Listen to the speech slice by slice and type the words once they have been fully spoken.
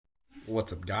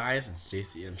What's up, guys? It's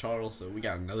JC and Charles. So we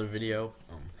got another video.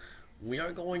 We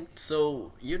are going.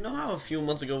 So you know how a few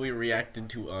months ago we reacted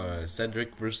to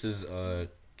Cedric versus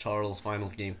Charles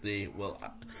Finals Game 3. Well, I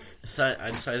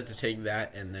decided to take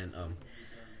that, and then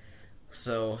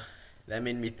so that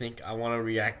made me think I want to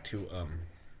react to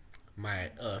my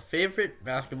favorite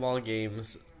basketball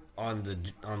games on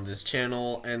this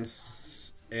channel, and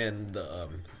some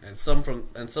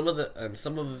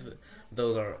of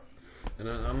those are. And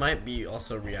I might be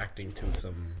also reacting to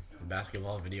some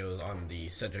basketball videos on the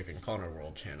Cedric and Connor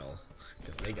World channels,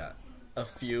 because they got a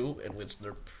few in which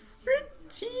they're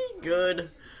pretty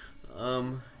good.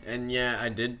 And yeah, I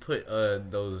did put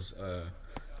those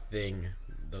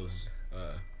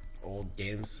old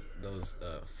games,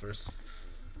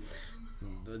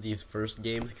 these first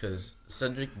games, because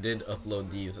Cedric did upload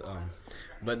these,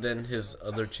 but then his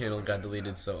other channel got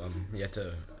deleted, so he had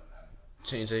to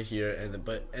change it here,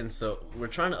 and so we're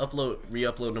trying to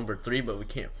re-upload number 3, but we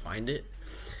can't find it,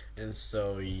 and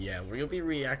so yeah, we're gonna be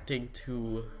reacting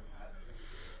to.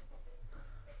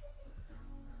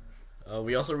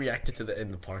 We also reacted to the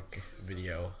In the Park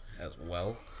video as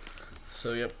well.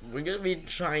 So yep, we're gonna be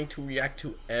trying to react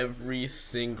to every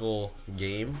single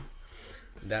game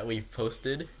that we've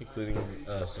posted, including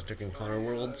Cedric and Connor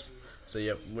Worlds. So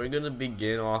yep, we're gonna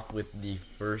begin off with the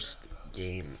first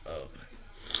game of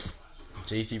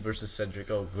JC versus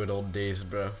Cedric. Oh, good old days,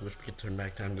 bro. Wish we could turn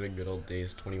back time to the good old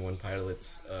days. 21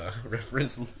 Pilots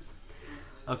reference.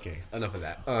 Okay, enough of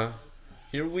that.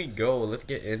 Here we go. Let's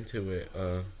get into it.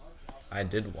 I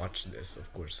did watch this,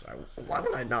 of course. Why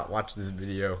would I not watch this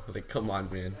video? Like, come on,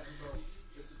 man.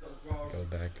 Go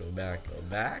back, go back, go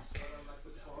back.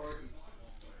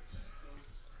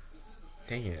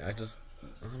 Dang it, I don't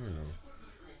know.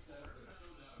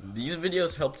 These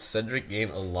videos helped Cedric gain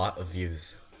a lot of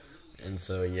views. And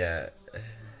so yeah,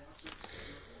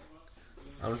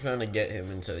 I'm trying to get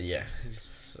him into, yeah,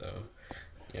 so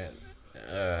yeah,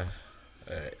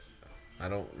 alright. I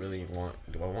don't really want,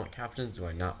 do I want captions? Do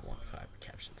I not want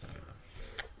captions? I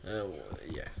don't know.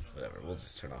 Yeah, whatever, we'll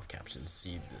just turn off captions,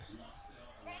 see this.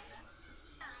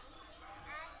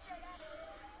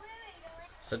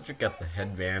 Cedric got the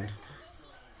headband.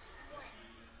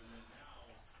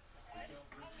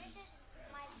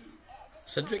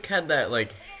 Cedric had that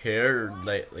like hair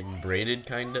like braided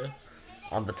kinda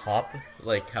on the top,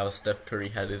 like how Steph Curry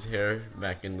had his hair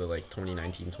back in the like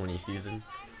 2019-20 season.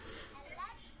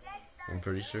 I'm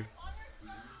pretty sure.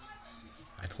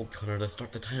 I told Connor to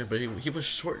start the timer, but he was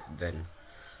short then.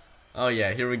 Oh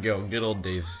yeah, here we go. Good old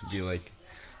days. Be like,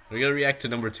 we're gonna react to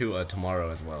number 2 tomorrow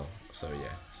as well. So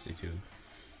yeah, stay tuned,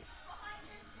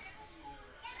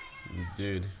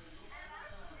 dude.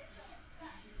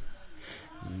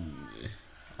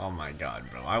 Oh my god,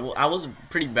 bro. I was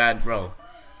pretty bad, bro.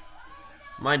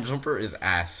 My jumper is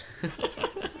ass.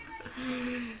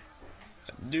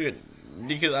 Dude,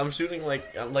 because I'm shooting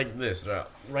like this, bro.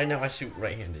 Right now I shoot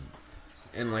right-handed.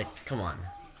 And like, come on.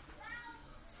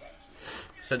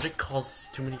 Cedric calls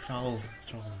too many fouls.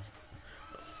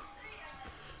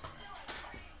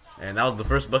 And that was the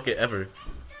first bucket ever.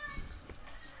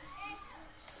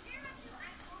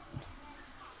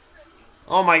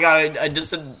 Oh my god, I just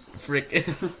said frick.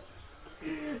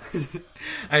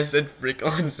 I said frick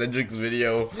on Cedric's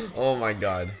video. Oh my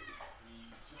god.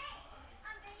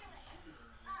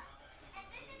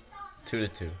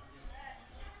 2-2.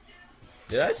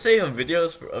 Did I say a video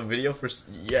for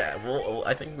yeah, well,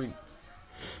 I think we.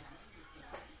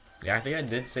 Yeah, I think I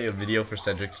did say a video for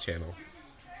Cedric's channel.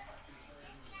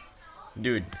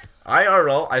 Dude,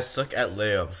 IRL, I suck at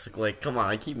layups. Like, come on,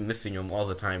 I keep missing them all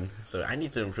the time. So I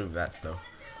need to improve that stuff.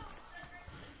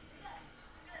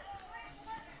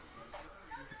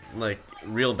 Like,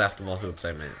 real basketball hoops,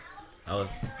 I meant.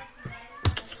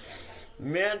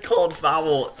 Man called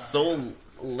foul so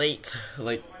late.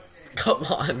 Like, come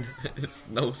on. It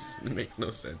makes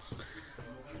no sense.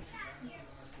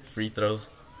 Free throws.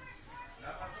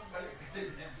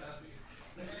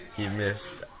 He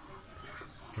missed.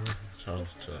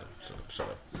 Charles, shut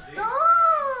up.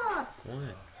 Stop!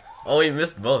 What? Oh, he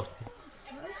missed both.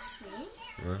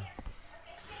 Huh?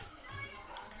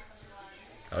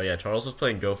 Oh yeah, Charles was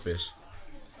playing Go Fish.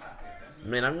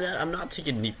 Man, I'm not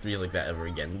taking deep threes like that ever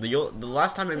again. The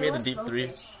last time I made a deep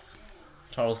three,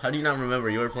 Charles, how do you not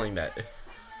remember? You were playing that.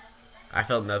 I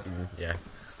felt nothing. Yeah.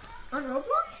 On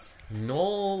Roblox?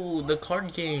 No, the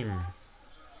card game.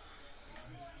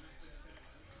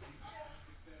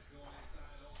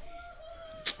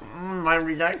 My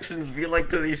reactions be like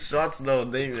to these shots though.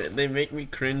 They make me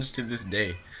cringe to this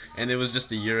day. And it was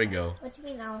just a year ago. What do you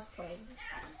mean I was playing?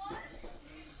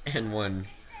 And one.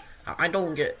 I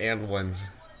don't get and ones.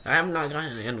 I have not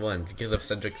gotten an and one because of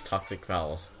Cedric's toxic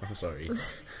fouls. I'm sorry.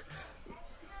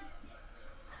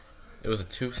 It was a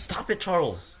 2. Stop it,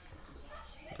 Charles!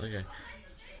 Okay.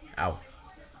 Ow.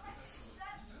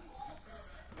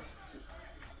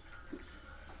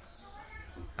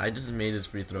 I just made his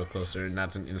free throw closer, and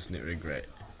that's an instant regret.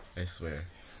 I swear.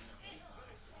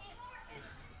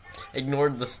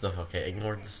 Ignored the stuff, okay?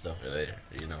 Ignored the stuff there,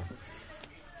 you know.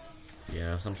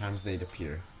 Yeah, sometimes they'd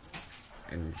appear.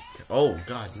 And, oh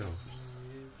god, no.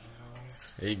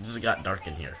 It just got dark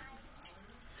in here.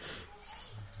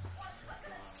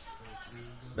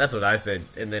 That's what I said,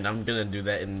 and then I'm gonna do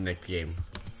that in the next game.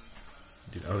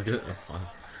 Dude, I was gonna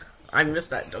pause. I missed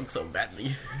that dunk so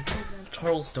badly.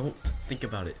 Charles, don't think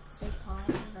about it. Say pause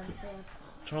and then say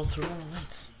pause. Charles, turn on the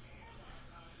lights.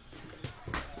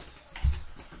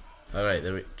 Alright,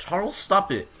 there we Charles,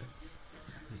 stop it!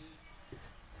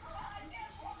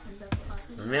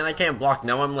 Man, I can't block.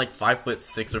 Now I'm like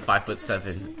 5'6" or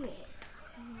 5'7".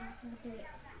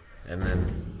 And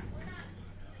then...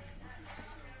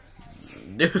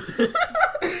 Dude,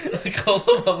 close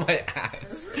up on my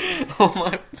ass. Oh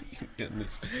my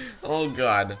goodness. Oh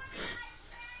god.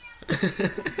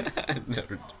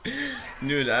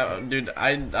 Dude,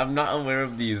 I'm not aware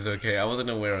of these, okay? I wasn't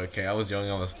aware, okay? I was young,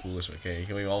 I was foolish, okay?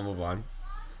 Can we all move on?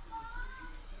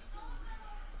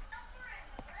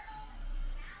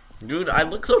 Dude, I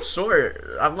look so short.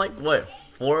 I'm like, what,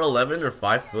 4'11" or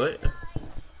 5 foot?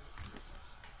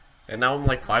 And now I'm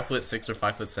like 5'6" or 5'7"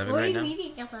 right now. What were you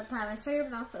eating at that time? I saw your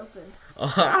mouth open.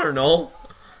 I don't know.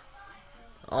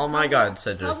 Oh my god,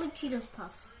 Cedric. Probably Cheetos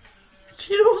Puffs.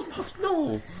 Cheetos Puffs?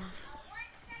 No.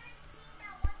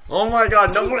 Oh my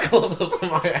god, no more close-ups on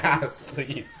my ass,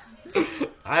 please.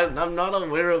 I'm not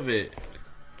aware of it.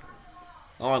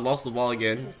 Oh, I lost the ball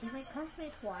again. Yes, if my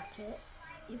classmates watch it,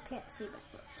 you can't see my foot.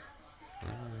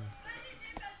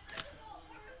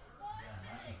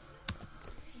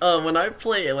 When I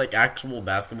play like actual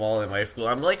basketball in high school,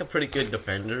 I'm like a pretty good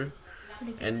defender.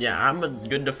 And yeah, I'm a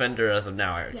good defender as of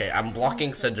now, okay? I'm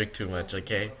blocking Cedric too much,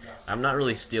 okay? I'm not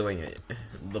really stealing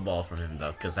the ball from him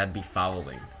though, because that'd be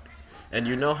fouling. And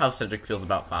you know how Cedric feels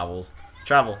about fouls.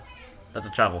 Travel. That's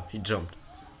a travel. He jumped.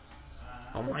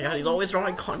 Oh my god, he's always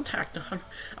drawing contact.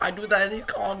 I do that and he's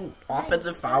called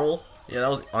offensive foul. Yeah, that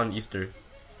was on Easter.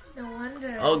 No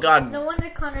wonder. Oh god. No wonder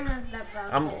Connor has that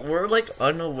bracket. We're like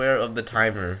unaware of the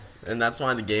timer, and that's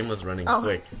why the game was running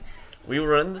quick. We were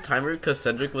running the timer because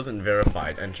Cedric wasn't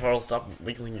verified, and Charles, stop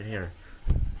wiggling your hair.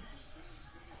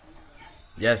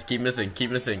 Yes, keep missing, keep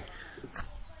missing.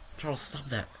 Charles, stop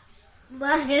that.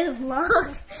 My hair is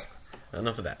long.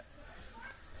 Enough of that.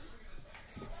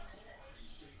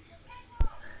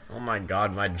 Oh my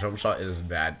god, my jump shot is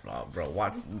bad, bro.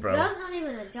 What, bro? That's not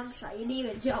even a jump shot. You didn't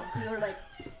even jump. You were like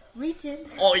reaching.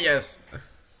 Oh yes.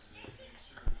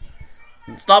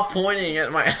 Stop pointing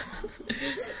at my.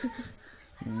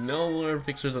 No more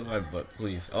pictures of my butt,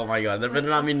 please. Oh my god, there better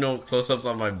not be no close-ups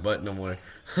on my butt no more.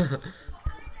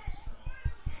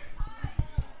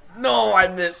 No, I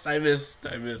missed,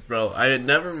 bro. I had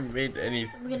never made any.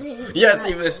 I'm gonna hit you in yes, the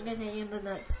he nuts. missed. I'm gonna hit you in the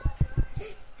nuts.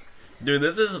 Dude,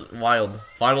 this is wild.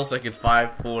 Final seconds: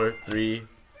 5, 4, 3,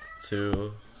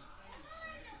 2.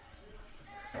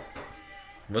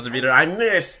 Buzzer beater. I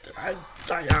missed.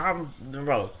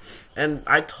 Bro. And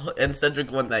and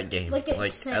Cedric won that game. Look at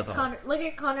like as a Connor. Look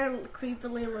at Connor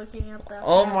creepily looking at that.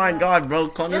 Oh my god, bro!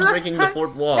 Connor's breaking the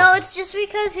fourth wall. No, it's just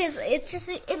because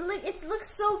it looks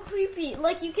so creepy.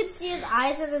 Like you can see his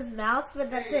eyes and his mouth,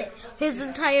 but that's it. His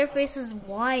entire face is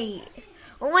white.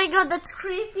 Oh my god, that's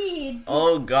creepy.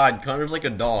 Oh god, Connor's like a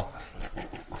doll.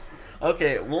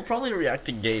 Okay, we'll probably react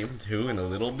to game 2 in a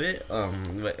little bit.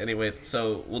 But anyways,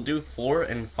 so we'll do 4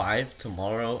 and 5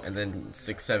 tomorrow, and then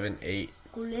 6, 7, 8.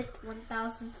 Gulit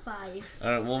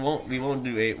 1005. We won't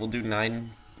do 8. We'll do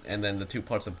 9, and then the 2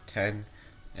 parts of 10.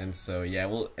 And so yeah,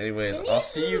 anyways, I'll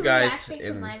see you guys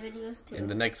in my videos too? in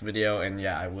the next video, and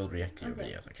yeah, I will react to your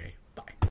videos. Okay.